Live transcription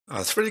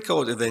3D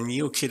Code is a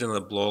new kid on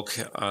the block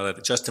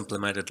that just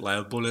implemented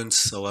live booleans,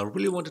 so I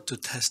really wanted to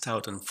test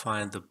out and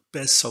find the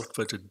best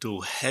software to do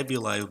heavy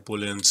live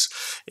booleans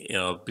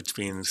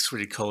between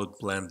 3D Code,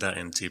 Blender,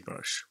 and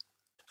ZBrush.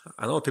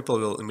 I know people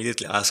will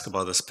immediately ask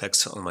about the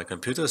specs on my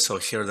computer, so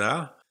here they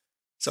are.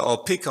 So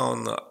I'll pick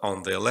on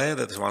the layer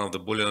that is one of the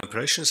Boolean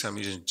operations. I'm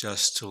using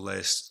just two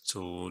layers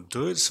to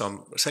do it. So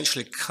I'm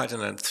essentially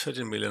cutting a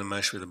 13 million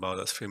mesh with about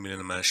a 3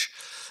 million mesh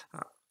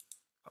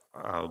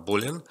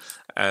Boolean.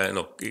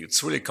 No,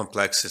 it's really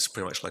complex. It's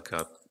pretty much like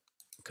you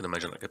can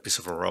imagine like a piece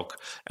of a rock,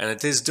 and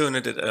it is doing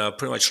it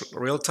pretty much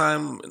real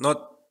time,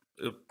 not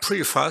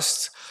pretty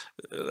fast,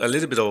 a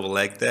little bit of a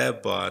lag there,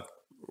 but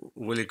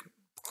really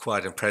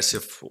quite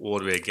impressive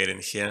what we are getting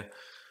here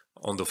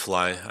on the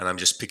fly. And I'm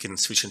just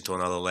switching to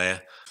another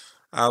layer.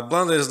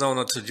 Blender is known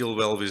not to deal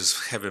well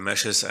with heavy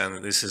meshes,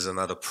 and this is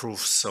another proof.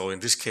 So in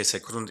this case, I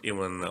couldn't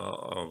even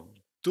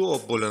do a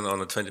Boolean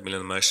on a 20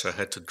 million mesh. I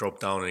had to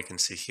drop down, and you can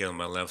see here on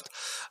my left,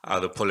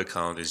 the poly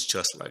count is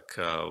just like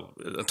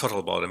a total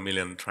about 1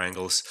 million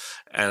triangles,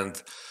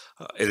 and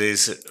it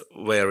is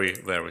very,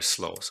 very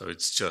slow. So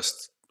it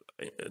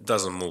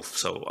doesn't move.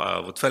 So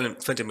with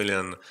 20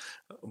 million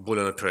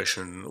Boolean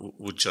operation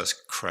would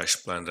just crash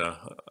Blender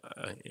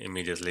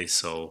immediately.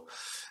 So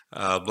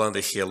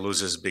Blender here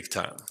loses big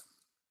time.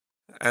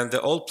 And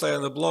the old player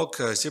on the block,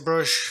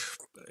 ZBrush,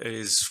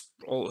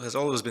 has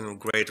always been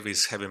great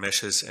with heavy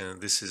meshes,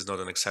 and this is not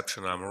an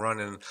exception. I'm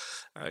running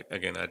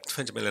again at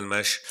 20 million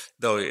mesh,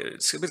 though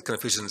it's a bit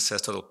confusing. It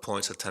says total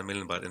points at 10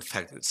 million, but in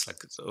fact it's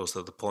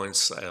also the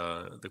points.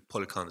 The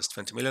poly count is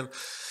 20 million,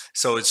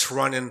 so it's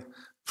running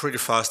pretty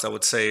fast. I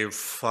would say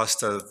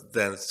faster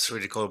than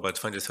 3D Code by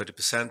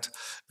 20-30%,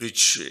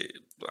 which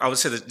I would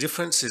say the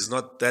difference is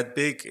not that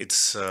big.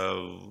 It's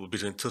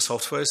between two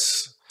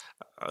softwares.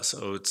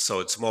 So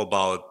it's more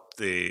about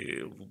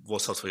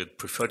what software you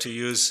prefer to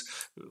use,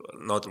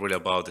 not really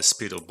about the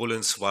speed of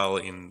Booleans. While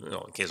in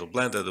case of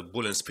Blender, the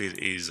Boolean speed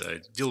is a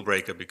deal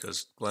breaker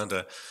because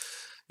Blender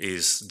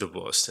is the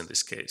worst in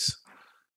this case.